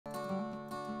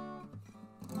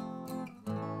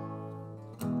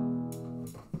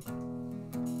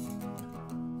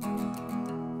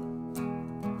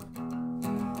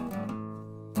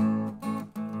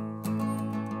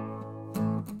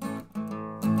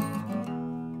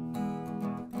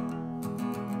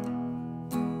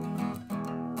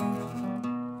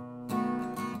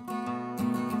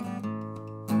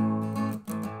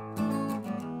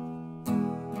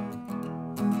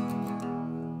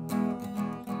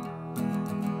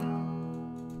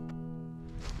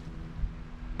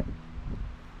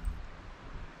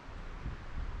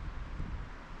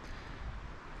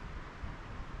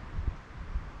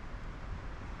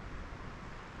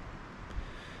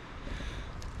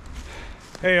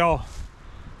Hey all,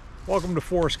 welcome to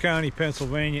Forest County,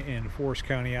 Pennsylvania and the Forest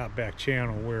County Outback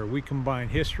channel, where we combine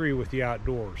history with the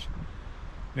outdoors.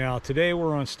 Now today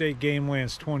we're on State Game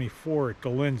Lands 24 at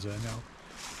Galinza. Now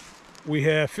we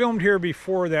have filmed here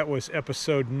before. That was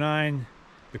episode 9,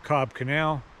 the Cobb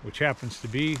Canal, which happens to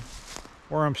be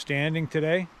where I'm standing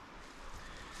today.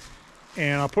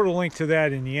 And I'll put a link to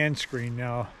that in the end screen.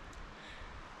 Now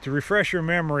to refresh your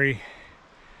memory,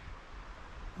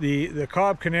 the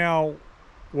Cobb Canal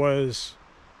was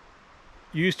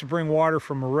used to bring water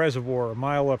from a reservoir a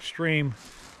mile upstream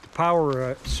to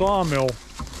power a sawmill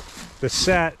that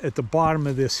sat at the bottom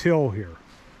of this hill here.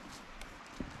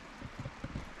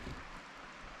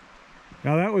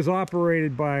 Now that was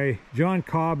operated by John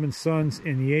Cobb and Sons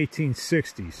in the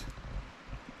 1860s.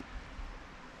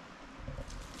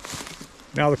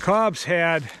 Now the Cobbs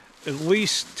had at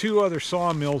least 2 other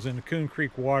sawmills in the Coon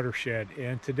Creek watershed,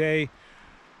 and today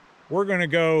we're going to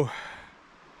go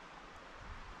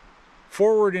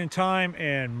forward in time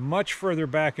and much further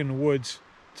back in the woods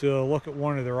to look at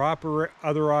one of their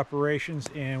other operations,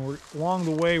 and along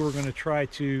the way we're going to try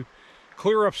to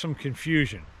clear up some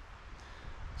confusion.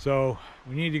 So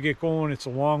we need to get going. It's a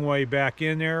long way back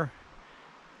in there,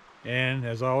 and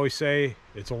as I always say,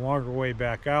 it's a longer way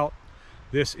back out.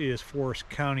 This is Forest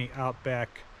County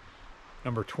Outback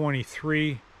number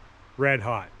 23, Red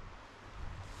Hot.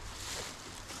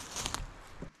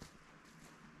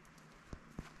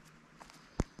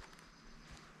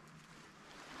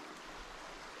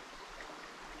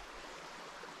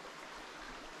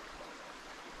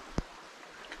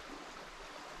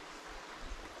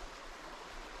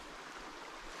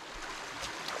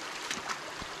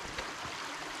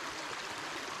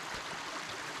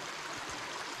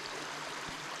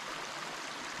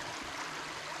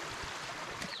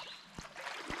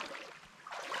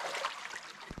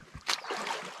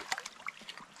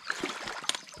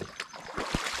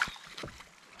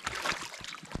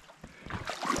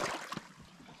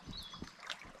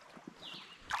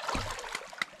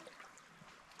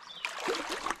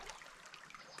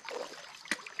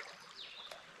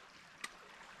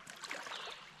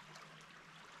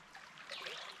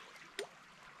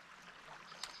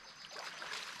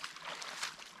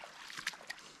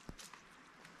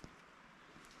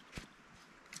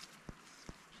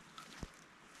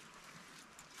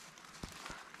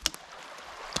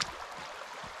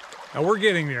 Now we're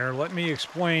getting there. Let me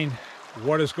explain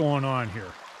what is going on here.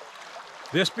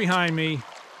 This behind me,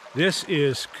 this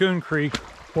is Coon Creek,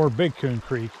 or Big Coon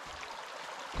Creek.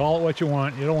 Call it what you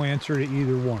want, it'll answer to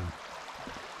either one.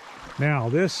 Now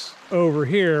this over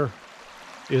here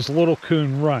is Little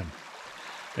Coon Run.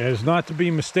 It is not to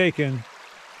be mistaken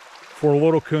for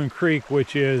Little Coon Creek,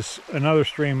 which is another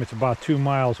stream that's about 2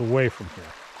 miles away from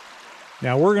here.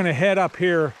 Now we're going to head up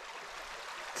here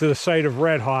to the site of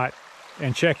Red Hot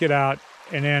and check it out,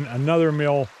 and then another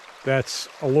mill that's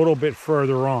a little bit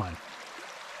further on.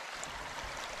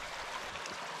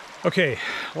 Okay,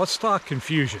 let's talk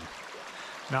confusion.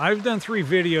 Now I've done 3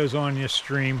 videos on this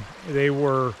stream. They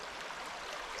were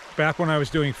back when I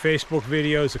was doing Facebook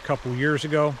videos a couple years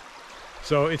ago,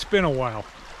 so it's been a while.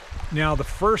 Now the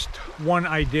first one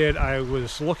I did, I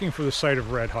was looking for the site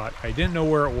of Red Hot. I didn't know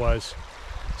where it was,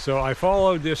 so I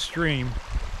followed this stream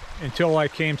until I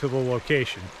came to the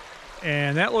location.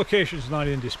 And that location is not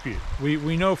in dispute.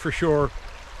 We know for sure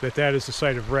that that is the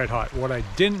site of Red Hot. What I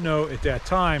didn't know at that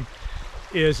time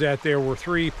is that there were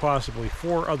 3, possibly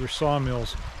 4 other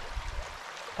sawmills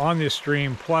on this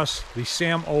stream, plus the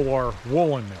Sam Olar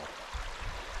woolen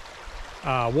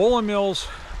mill. Woolen mills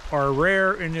are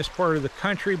rare in this part of the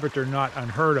country, but they're not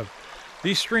unheard of.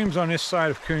 These streams on this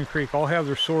side of Coon Creek all have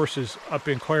their sources up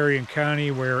in Clarion County,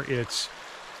 where it's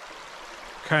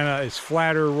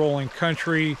flatter rolling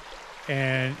country.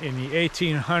 And in the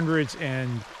 1800s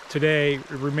and today, it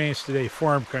remains today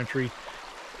farm country,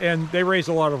 and they raise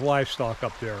a lot of livestock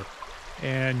up there.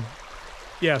 And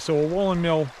yeah, so a woolen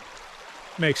mill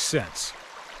makes sense.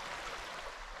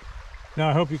 Now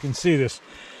I hope you can see this.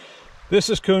 This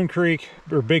is Coon Creek,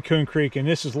 or Big Coon Creek, and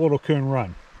this is Little Coon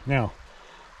Run. Now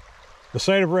the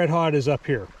site of Red Hot is up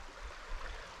here.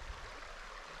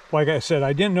 Like I said,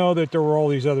 I didn't know that there were all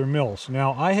these other mills.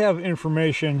 Now, I have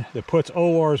information that puts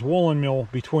Olar's woolen mill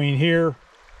between here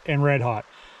and Red Hot.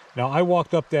 Now, I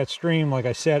walked up that stream. Like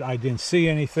I said, I didn't see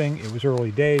anything. It was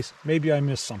early days. Maybe I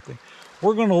missed something.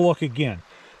 We're going to look again.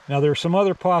 Now, there are some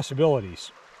other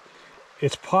possibilities.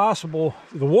 It's possible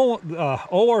the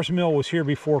Olar's mill was here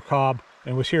before Cobb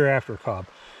and was here after Cobb.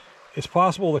 It's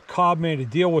possible that Cobb made a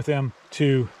deal with them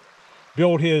to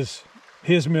build his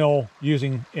mill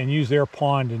use their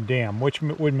pond and dam, which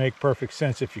would make perfect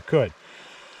sense if you could.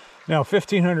 Now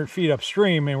 1,500 feet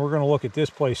upstream, and we're going to look at this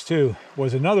place too,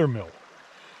 was another mill.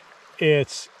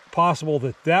 It's possible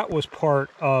that that was part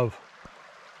of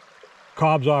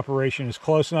Cobb's operation. Is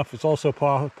close enough. It's also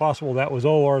possible that was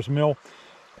Olar's mill,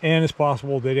 and it's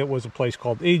possible that it was a place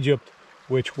called Egypt,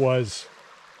 which was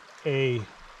a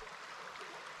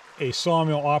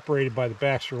sawmill operated by the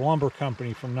Baxter Lumber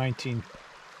Company from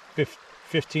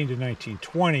 1915 to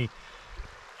 1920.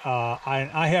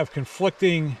 I have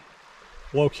conflicting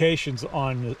locations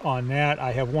on that.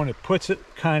 I have one that puts it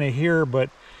kind of here, but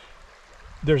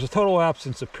there's a total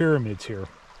absence of pyramids here.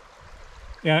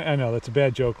 Yeah, I know that's a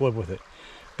bad joke. Live with it.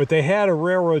 But they had a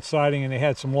railroad siding, and they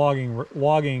had some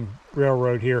logging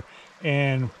railroad here,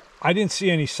 and I didn't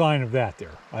see any sign of that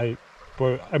there.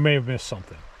 But I may have missed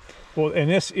something. Well,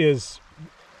 and this is,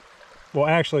 well,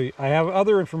 actually, I have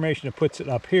other information that puts it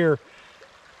up here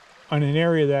on an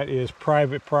area that is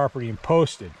private property and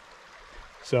posted.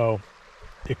 So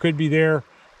it could be there.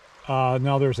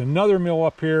 Now there's another mill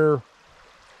up here,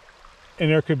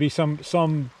 and there could be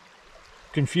some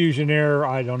confusion there.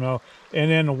 I don't know. And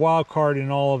then the wild card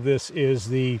in all of this is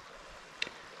the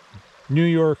New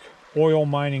York Oil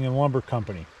Mining and Lumber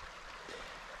Company.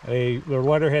 Their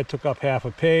letterhead took up half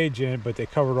a page, but they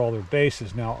covered all their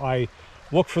bases. Now, I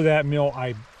looked for that mill.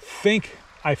 I think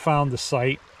I found the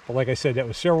site, but like I said, that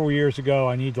was several years ago.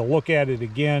 I need to look at it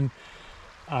again.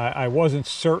 I wasn't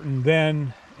certain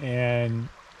then, and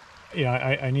you know,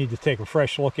 I need to take a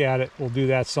fresh look at it. We'll do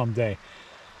that someday.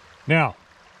 Now,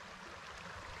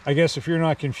 I guess if you're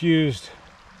not confused,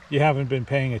 you haven't been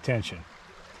paying attention.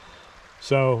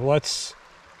 So let's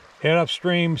head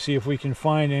upstream, see if we can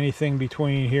find anything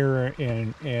between here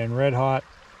and Red Hot.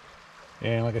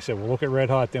 And like I said, we'll look at Red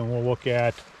Hot, then we'll look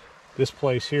at this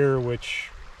place here, which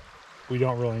we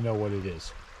don't really know what it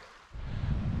is.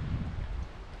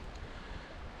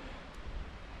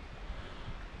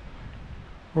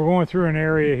 We're going through an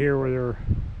area here where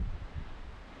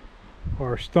there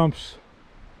are stumps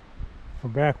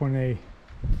from back when they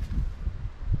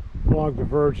logged the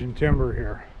virgin timber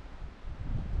here.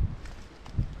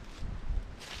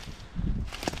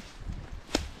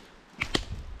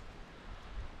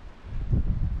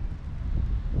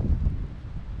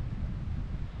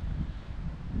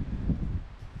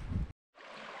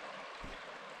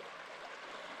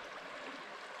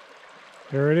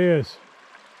 There it is.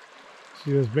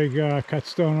 See this big cut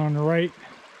stone on the right?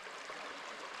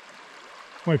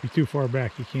 Might be too far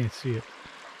back, you can't see it.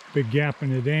 Big gap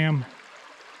in the dam.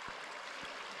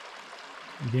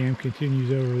 The dam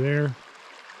continues over there.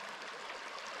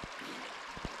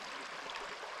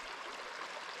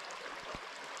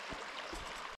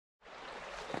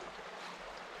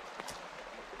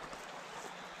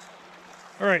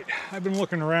 All right, I've been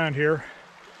looking around here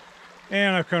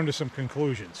and I've come to some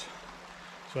conclusions.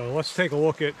 So let's take a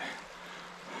look at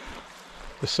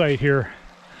the site here.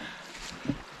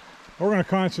 We're going to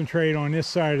concentrate on this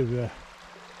side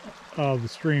of the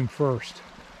stream first.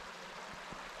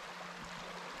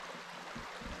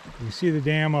 You see the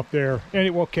dam up there.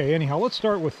 Okay, anyhow, let's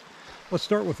start with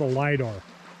the LiDAR.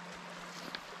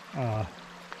 I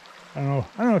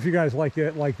don't know if you guys like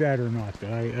that or not,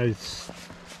 but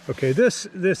okay. This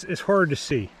is hard to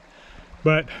see,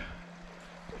 but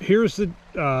here's the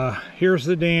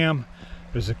dam.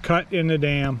 There's a cut in the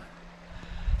dam,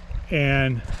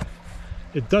 and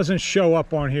it doesn't show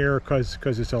up on here because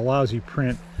it's a lousy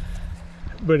print,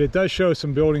 but it does show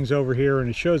some buildings over here, and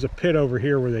it shows a pit over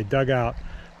here where they dug out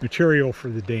material for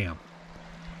the dam.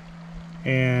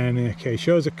 And okay,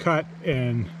 shows a cut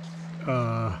and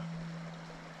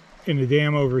in the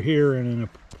dam over here and in a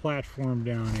platform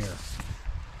down here.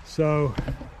 So,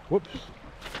 whoops.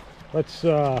 Let's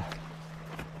what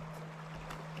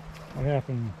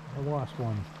happened? I lost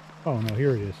one. Oh no,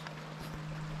 here it is.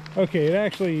 Okay, it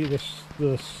actually,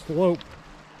 the slope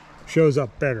shows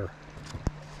up better.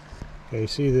 Okay,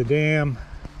 see the dam,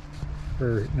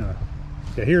 or no,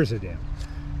 yeah, here's the dam,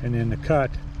 and then the cut,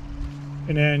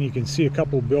 and then you can see a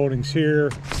couple buildings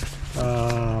here.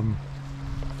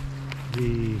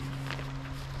 The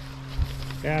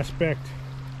aspect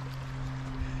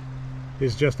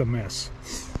is just a mess.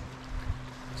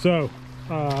 So,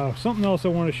 something else I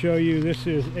want to show you. This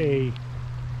is a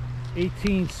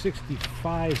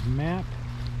 1865 map,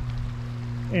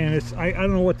 and it's I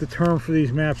don't know what the term for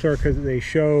these maps are because they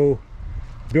show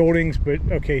buildings, but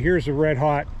okay, here's the Red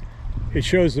Hot. It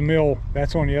shows the mill.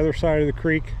 That's on the other side of the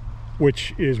creek,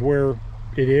 which is where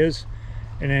it is,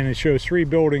 and then it shows 3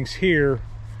 buildings here.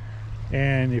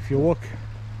 And if you look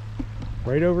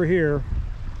right over here,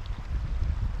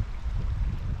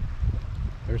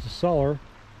 there's the cellar,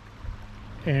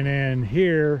 and then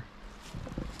here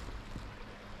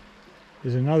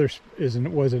was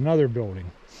another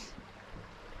building.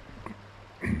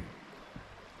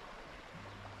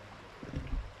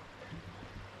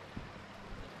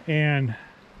 And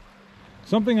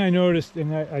something I noticed,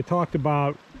 and I talked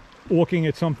about looking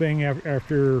at something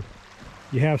after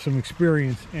you have some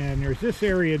experience, and there's this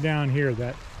area down here,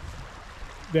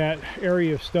 that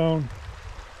area of stone,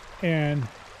 and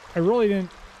I really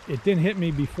it didn't hit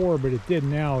me before, but it did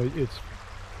now. It's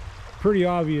pretty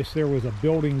obvious there was a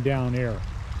building down there.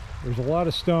 There's a lot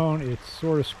of stone, it's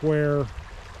sort of square,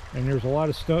 and there's a lot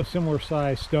of similar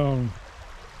sized stone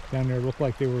down there. It looked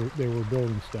like they were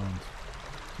building stones.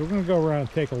 So we're going to go around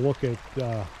and take a look at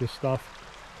this stuff,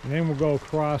 and then we'll go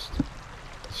across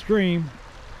the stream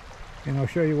and I'll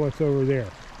show you what's over there.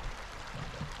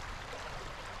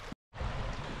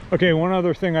 Okay, one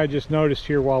other thing I just noticed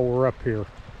here while we're up here.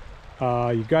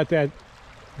 You got that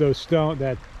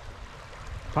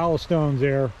pile of stones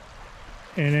there,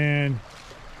 and then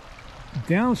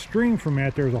downstream from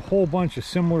that there's a whole bunch of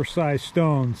similar sized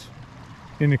stones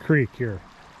in the creek here.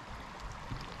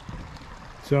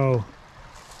 So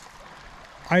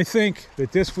I think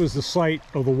that this was the site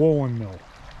of the woolen mill,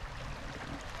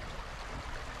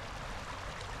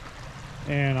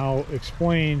 and I'll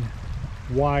explain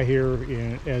why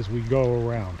here as we go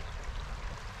around.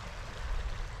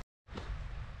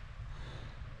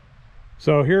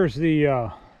 So here's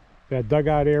the that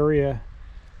dugout area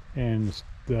and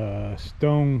the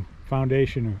stone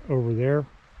foundation over there,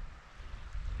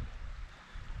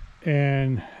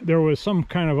 and there was some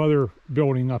kind of other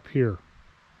building up here,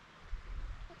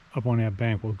 up on that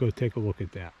bank. We'll go take a look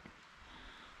at that.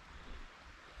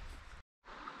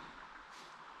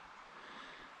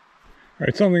 All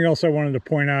right, something else I wanted to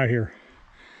point out here.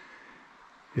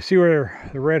 You see where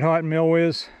the Red Hot Mill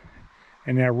is,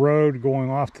 and that road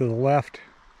going off to the left,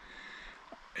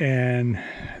 and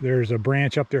there's a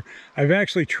branch up there. I've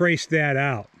actually traced that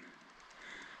out.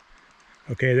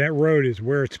 Okay, that road is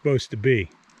where it's supposed to be.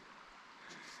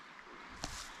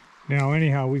 Now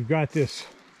anyhow, we've got this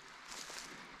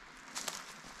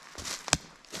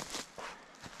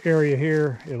area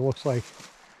here. It looks like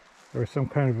there's some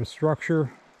kind of a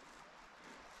structure,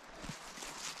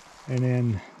 and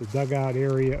then the dugout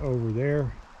area over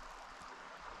there,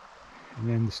 and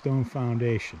then the stone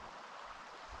foundation.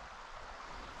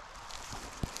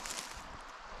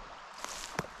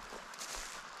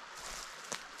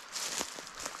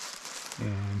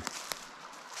 And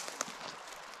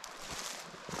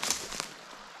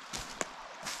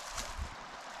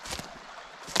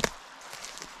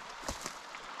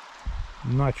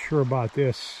I'm not sure about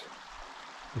this,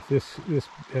 if this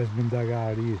has been dug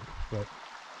out either, but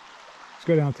let's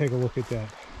go down and take a look at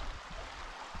that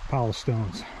pile of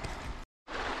stones.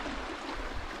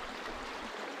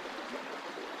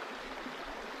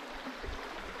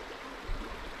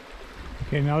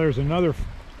 Okay, now there's another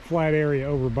flat area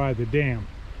over by the dam.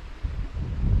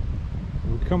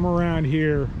 We come around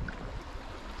here,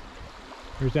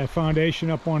 there's that foundation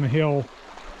up on the hill,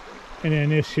 and then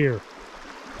this here.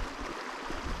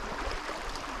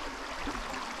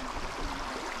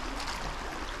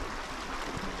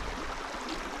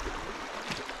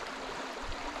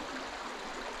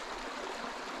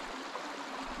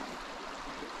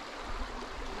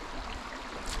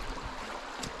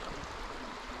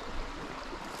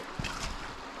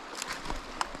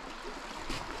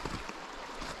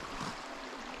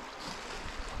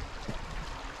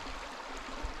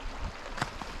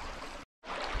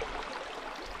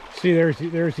 See,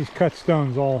 there's these cut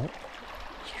stones all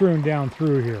strewn down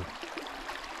through here.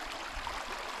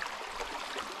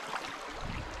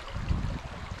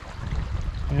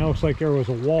 And it looks like there was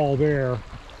a wall there.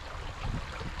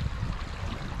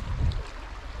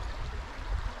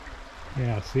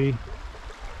 Yeah, see?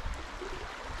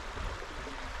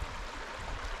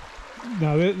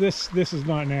 Now this is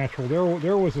not natural.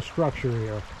 There was a structure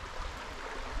here.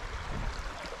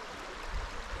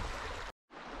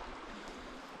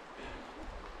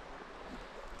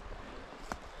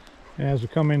 As we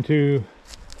come into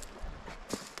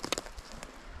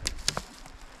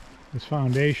this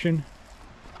foundation,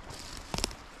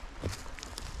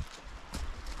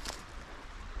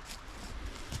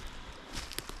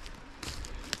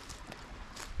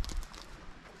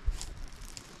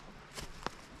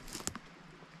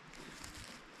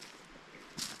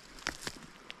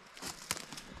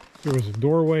 there was a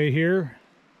doorway here.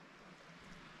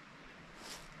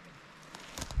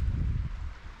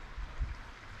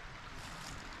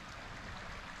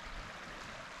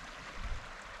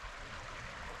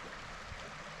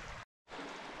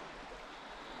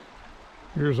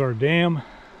 Here's our dam.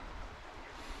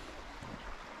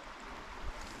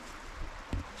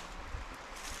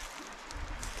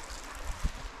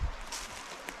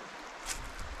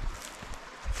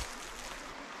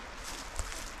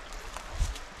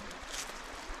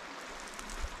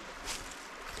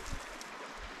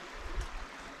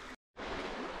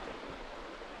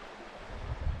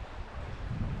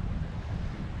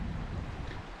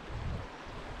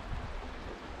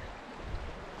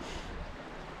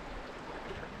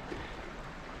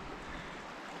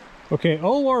 Okay,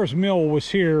 Olar's mill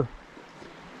was here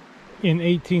in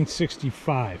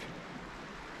 1865.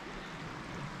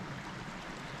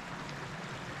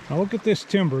 Now look at this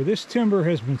timber. This timber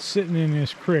has been sitting in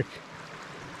this creek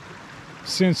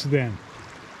since then.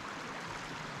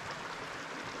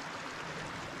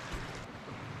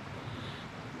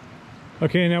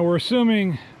 Okay, now we're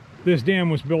assuming this dam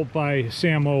was built by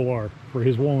Sam Olar for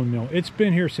his woolen mill. It's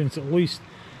been here since at least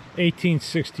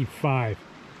 1865.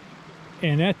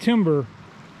 And that timber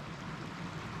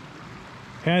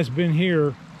has been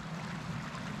here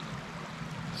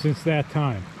since that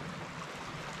time.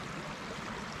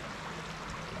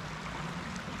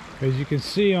 As you can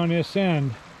see on this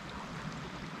end,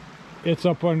 it's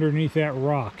up underneath that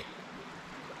rock.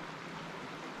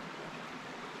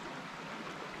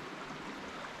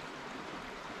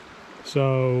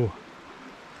 So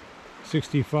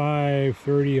 65,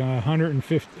 30,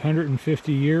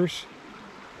 150 years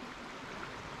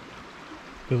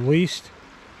at least.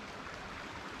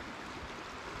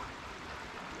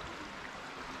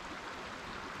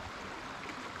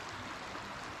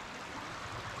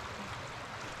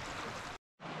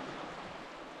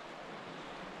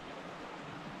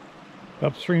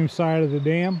 Upstream side of the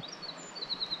dam.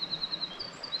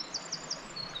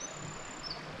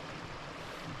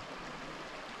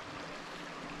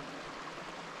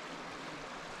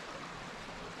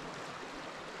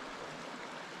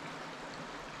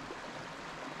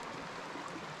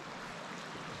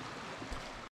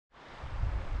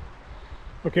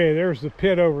 Okay, there's the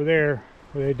pit over there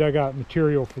where they dug out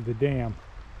material for the dam,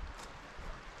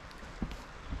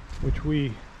 which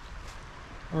we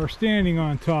are standing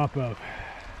on top of.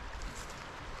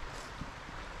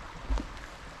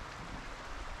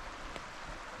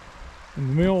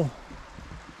 And the mill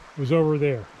was over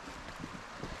there.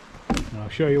 And I'll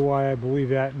show you why I believe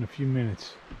that in a few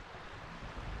minutes.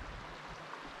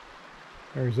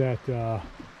 There's that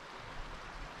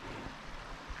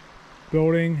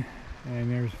building,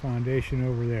 and there's a foundation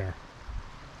over there.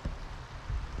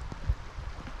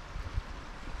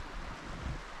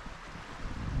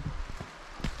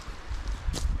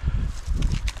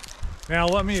 Now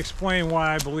let me explain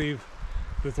why I believe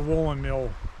that the woolen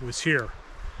mill was here.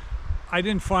 I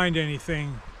didn't find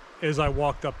anything as I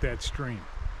walked up that stream.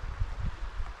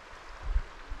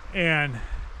 And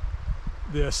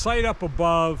the site up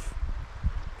above,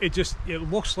 it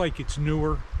looks like it's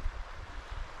newer.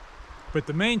 But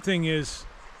the main thing is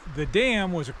the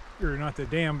dam was, or not the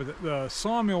dam, but the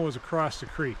sawmill was across the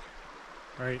creek,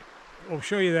 right? I'll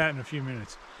show you that in a few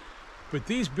minutes. But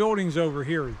these buildings over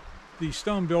here, these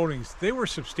stone buildings, they were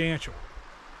substantial.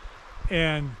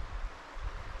 And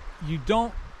you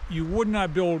would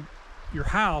not build your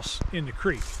house in the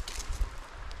creek.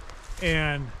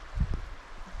 And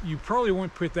you probably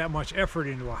wouldn't put that much effort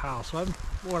into a house.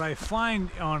 What I find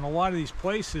on a lot of these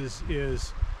places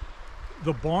is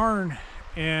the barn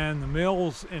and the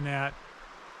mills and that,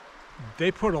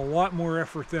 they put a lot more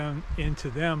effort into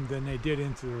them than they did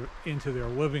into their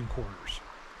living quarters.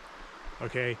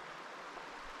 Okay?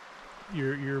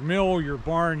 Your mill, your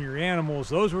barn, your animals,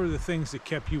 those were the things that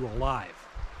kept you alive.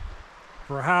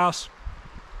 For a house,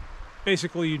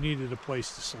 basically you needed a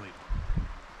place to sleep.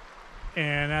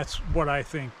 And that's what I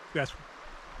think, that's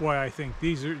why I think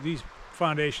these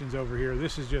foundations over here,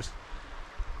 this is just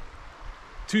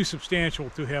too substantial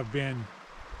to have been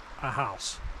a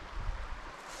house.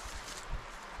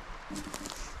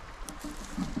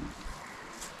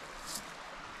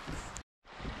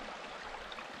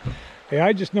 Hey,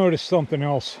 I just noticed something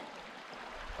else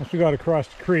once we got across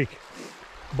the creek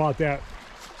about that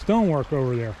stonework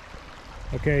over there.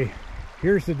 Okay,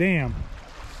 here's the dam.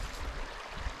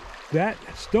 That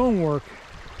stonework,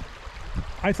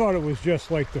 I thought it was just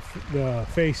like the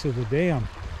face of the dam,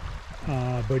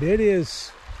 but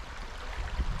it's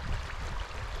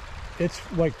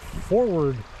like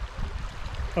forward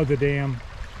of the dam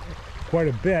quite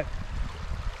a bit,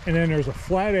 and then there's a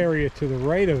flat area to the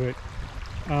right of it.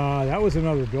 That was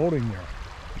another building there,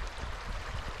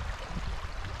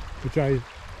 which I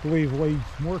believe lays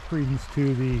more credence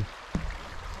to the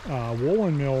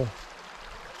woolen mill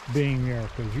being there,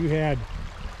 because you had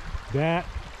that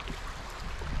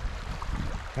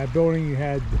building, you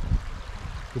had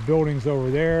the buildings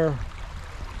over there,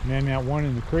 and then that one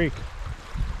in the creek.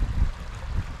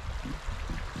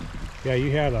 Yeah,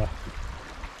 you had a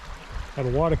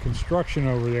lot of construction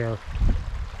over there,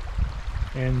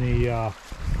 and the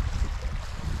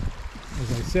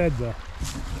as I said, the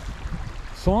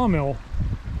sawmill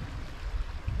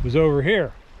was over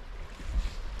here.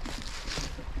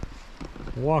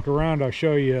 Walk around, I'll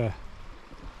show you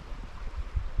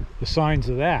the signs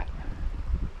of that.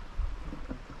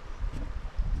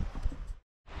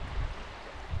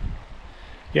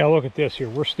 Yeah, look at this here.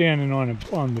 We're standing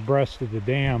on the breast of the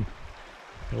dam.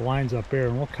 It lines up there,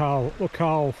 and look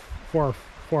how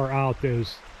far out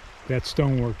that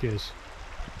stonework is.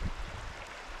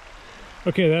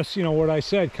 Okay, that's, you know, what I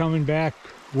said, coming back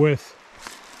with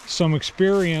some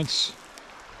experience,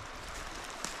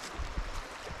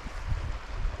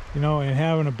 you know, and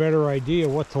having a better idea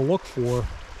what to look for.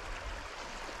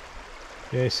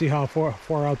 Yeah, see how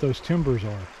far out those timbers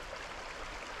are.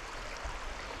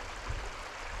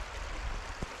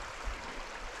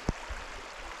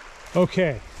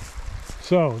 Okay,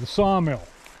 so the sawmill.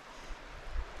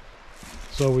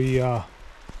 So we, it's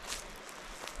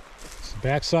the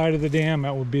back side of the dam.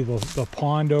 That would be the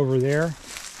pond over there.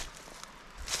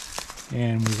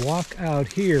 And we walk out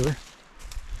here,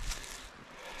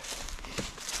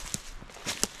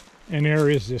 and there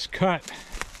is this cut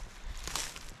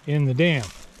in the dam.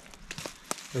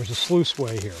 There's a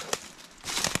sluiceway here.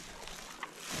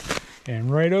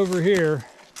 And right over here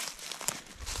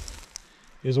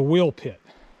is a wheel pit.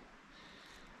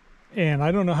 And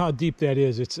I don't know how deep that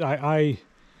is. It's I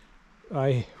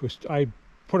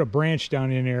put a branch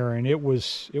down in there, and it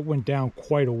went down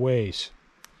quite a ways.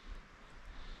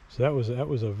 So that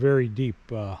was a very deep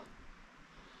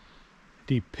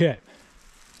pit.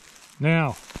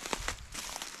 Now,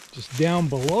 just down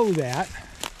below that,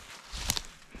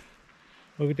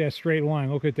 look at that straight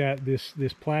line. Look at that this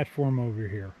platform over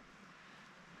here,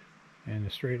 and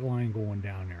the straight line going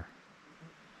down there.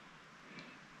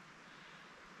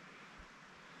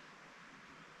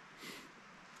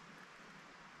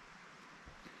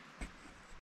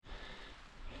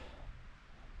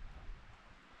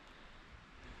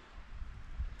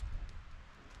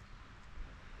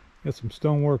 Got some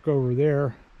stonework over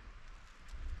there.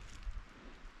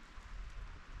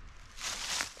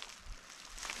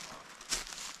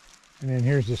 And then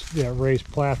here's that raised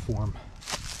platform.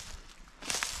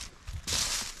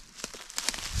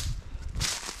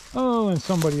 Oh, and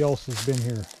somebody else has been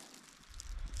here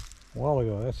a while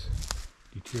ago. That's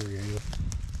deteriorated.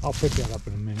 I'll pick that up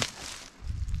in a minute.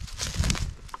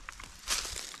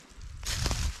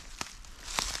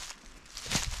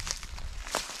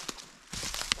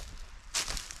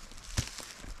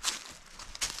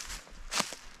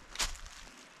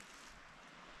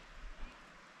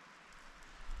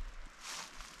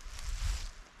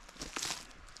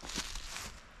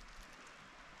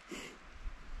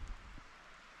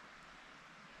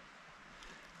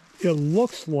 It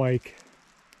looks like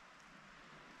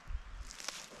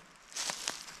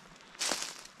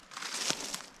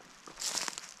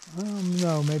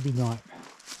no, maybe not.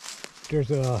 There's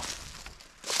a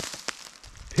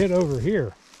pit over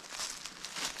here.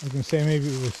 I was gonna say maybe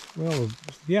it was, well,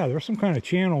 yeah, there's some kind of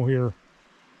channel here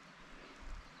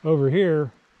over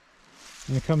here,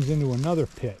 and it comes into another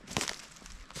pit.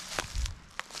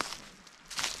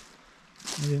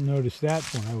 I didn't notice that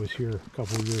when I was here a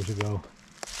couple of years ago.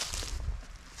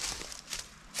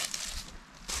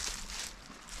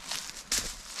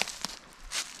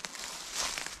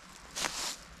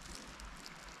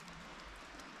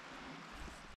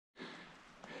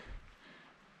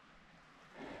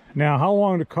 Now, how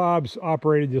long the Cobbs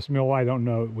operated this mill, I don't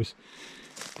know.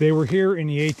 They were here in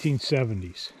the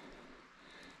 1870s.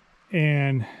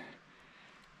 And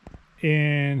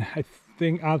I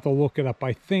think, I'll have to look it up.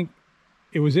 I think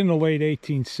it was in the late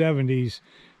 1870s.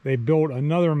 They built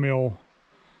another mill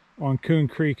on Coon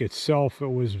Creek itself. It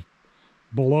was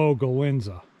below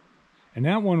Galinza. And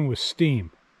that one was steam.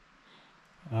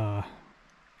 And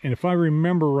if I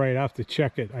remember right, I have to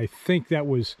check it. I think that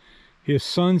was his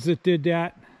sons that did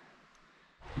that.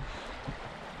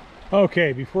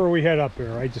 Okay, before we head up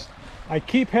there, I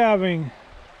keep having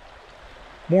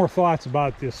more thoughts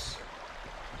about the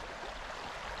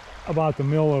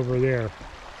mill over there.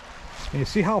 And you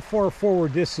see how far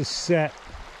forward this is set,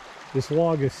 this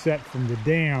log is set from the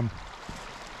dam.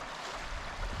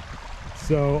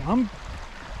 So I'm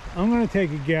going to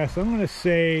take a guess. I'm going to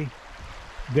say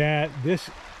that this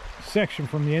section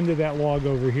from the end of that log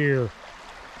over here,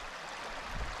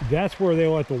 that's where they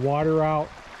let the water out.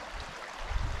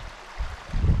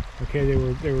 Okay,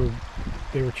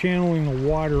 they were channeling the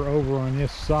water over on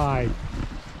this side,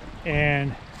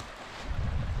 and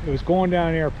it was going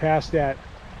down there past that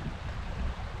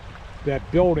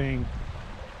building,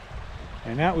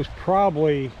 and that was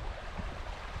probably,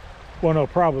 well, no,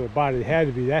 probably about it had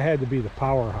to be, that had to be the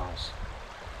powerhouse.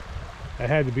 That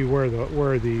had to be where the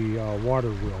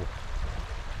water wheel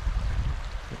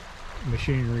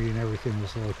machinery and everything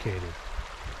was located.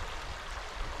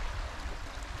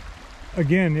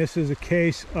 Again, this is a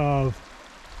case of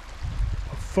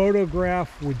a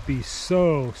photograph would be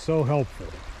so helpful.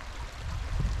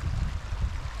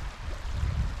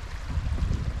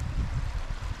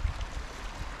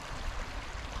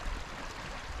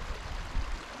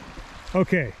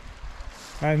 Okay,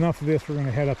 enough of this. We're going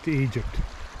to head up to Egypt.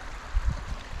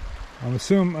 I'm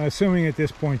assuming at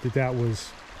this point that that was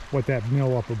what that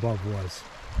mill up above was.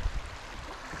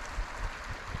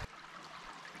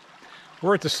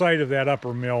 We're at the site of that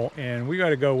upper mill, and we got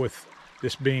to go with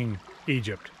this being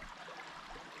Egypt.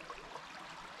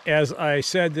 As I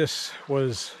said, this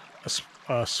was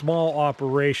a small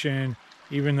operation,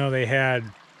 even though they had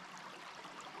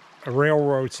a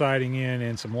railroad siding in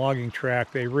and some logging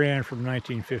track. They ran from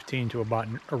 1915 to about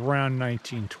around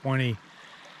 1920,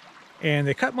 and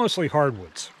they cut mostly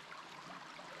hardwoods.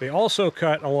 They also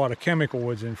cut a lot of chemical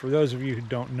woods, and for those of you who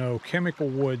don't know, chemical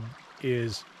wood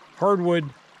is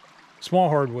hardwood, small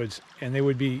hardwoods, and they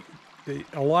would be,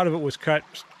 a lot of it was cut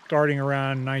starting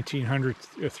around 1900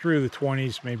 through the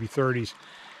 20s, maybe 30s,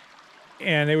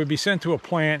 and they would be sent to a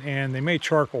plant and they made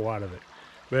charcoal out of it.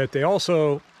 But they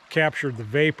also captured the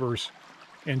vapors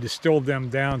and distilled them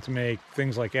down to make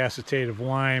things like acetate of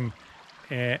lime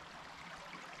and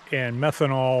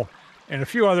methanol and a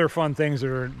few other fun things that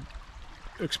are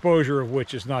exposure of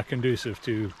which is not conducive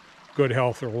to good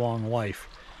health or long life.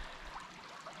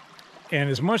 And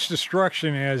as much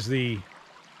destruction as the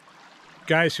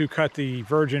guys who cut the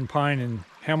virgin pine and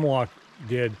hemlock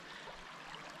did,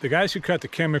 the guys who cut the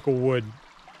chemical wood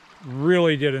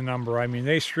really did a number. I mean,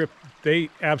 they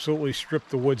absolutely stripped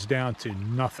the woods down to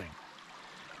nothing.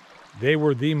 They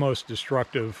were the most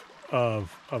destructive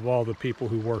of all the people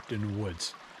who worked in the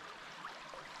woods.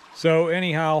 So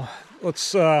anyhow,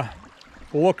 let's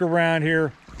look around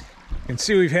here. You can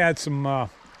see we've had some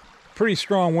pretty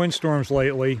strong windstorms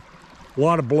lately, a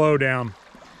lot of blowdown.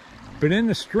 But in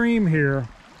the stream here,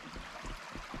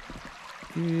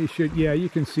 you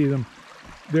can see them.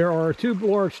 There are two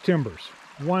large timbers,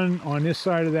 one on this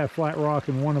side of that flat rock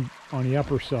and one on the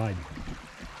upper side.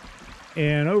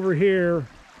 And over here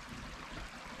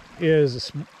is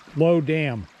a low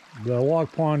dam. The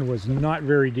log pond was not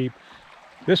very deep.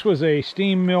 This was a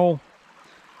steam mill,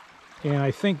 and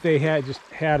I think they just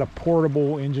had a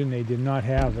portable engine. They did not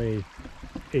have a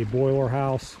boiler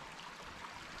house.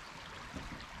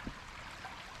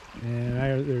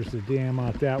 And there's the dam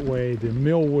out that way. The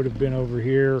mill would have been over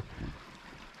here.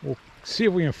 We'll see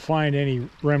if we can find any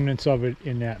remnants of it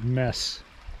in that mess.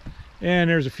 And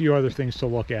there's a few other things to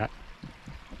look at.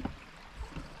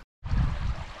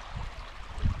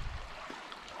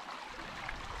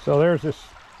 So there's this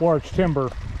large timber.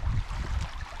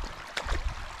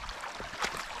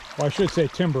 Well, I should say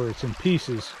timber, it's in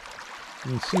pieces.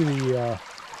 You can see the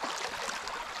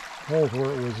holes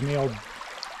where it was nailed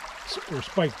or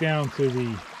spiked down to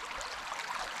the,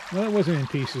 well, it wasn't in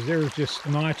pieces, there was just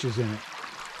notches in it.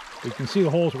 You can see the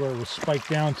holes where it was spiked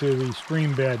down to the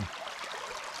stream bed.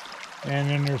 And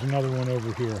then there's another one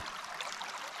over here.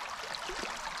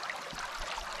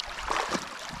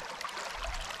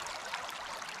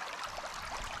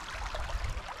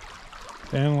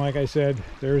 Then, like I said,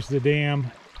 there's the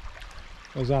dam.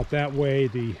 Goes out that way.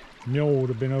 The mill would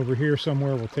have been over here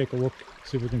somewhere. We'll take a look,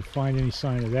 see if we can find any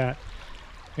sign of that.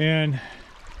 And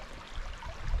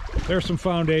there's some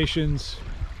foundations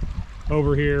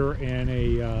over here and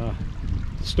a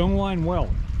stone line well,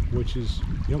 which is,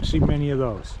 you don't see many of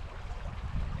those.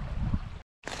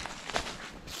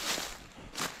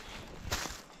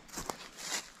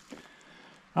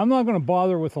 I'm not going to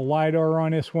bother with the LiDAR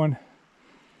on this one,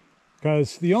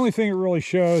 because the only thing it really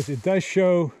shows, it does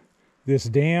show this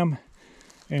dam,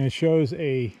 and it shows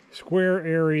a square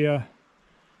area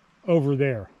over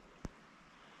there,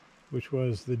 which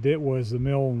was the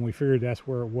mill, and we figured that's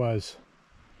where it was.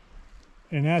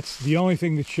 And that's the only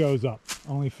thing that shows up,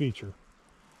 only feature.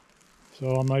 So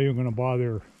I'm not even going to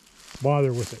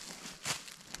bother with it.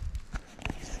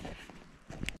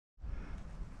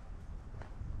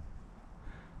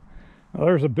 Now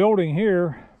there's a building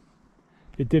here.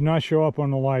 It did not show up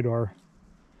on the LiDAR.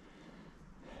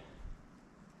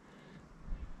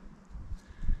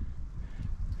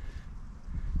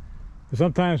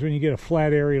 Sometimes when you get a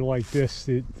flat area like this,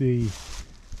 the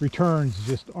returns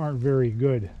just aren't very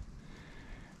good.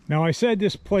 Now, I said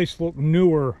this place looked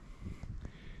newer.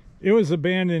 It was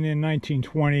abandoned in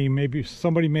 1920. Maybe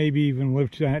somebody even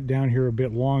lived down here a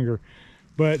bit longer,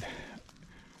 but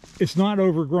it's not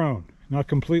overgrown, not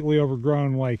completely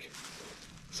overgrown like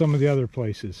some of the other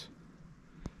places.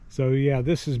 So yeah,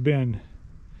 this has been,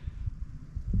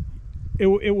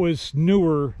 it was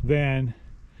newer than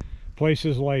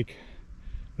places like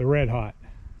the Red Hot.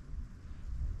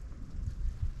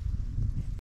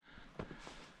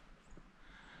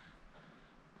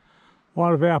 A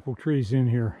lot of apple trees in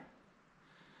here.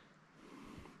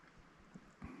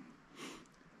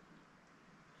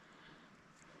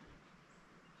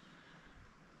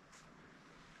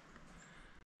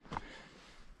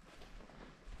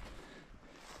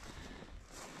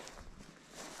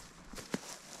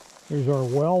 Here's our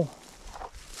well.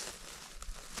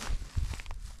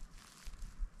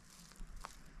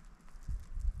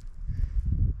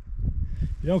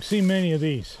 You don't see many of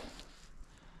these.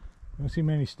 You don't see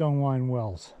many stone line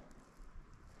wells.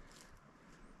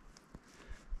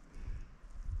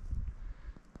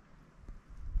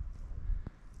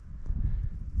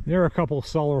 There are a couple of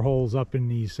cellar holes up in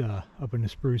these up in the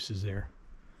spruces there.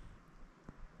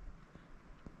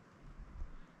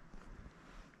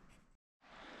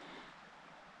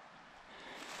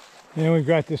 And we've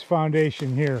got this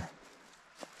foundation here.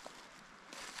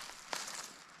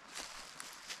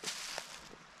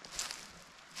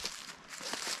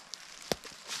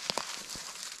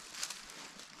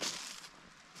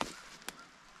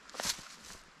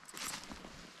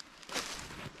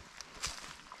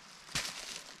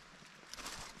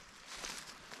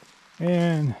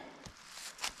 And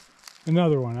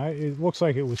another one. It looks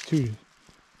like it was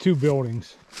two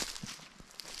buildings.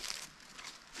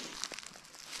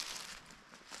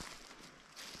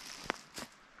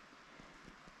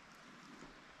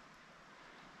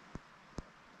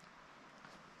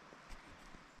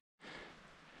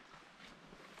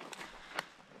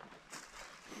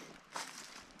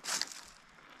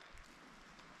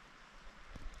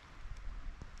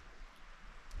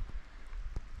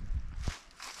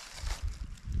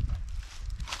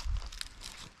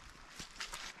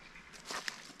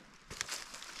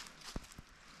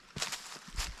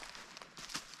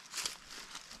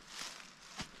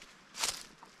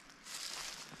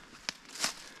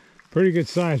 Pretty good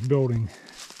sized building.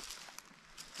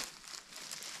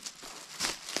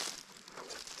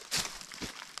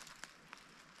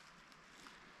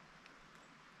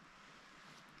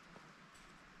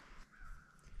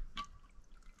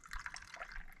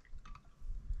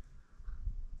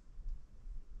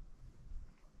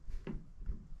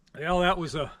 Well, that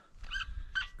was a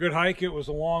good hike. It was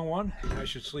a long one. I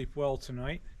should sleep well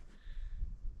tonight.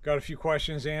 Got a few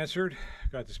questions answered.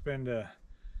 Got to spend a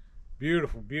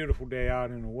beautiful, beautiful day out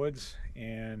in the woods.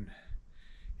 And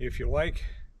if you like,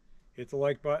 hit the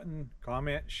like button,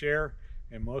 comment, share,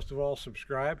 and most of all,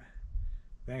 subscribe.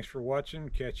 Thanks for watching.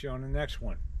 Catch you on the next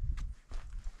one.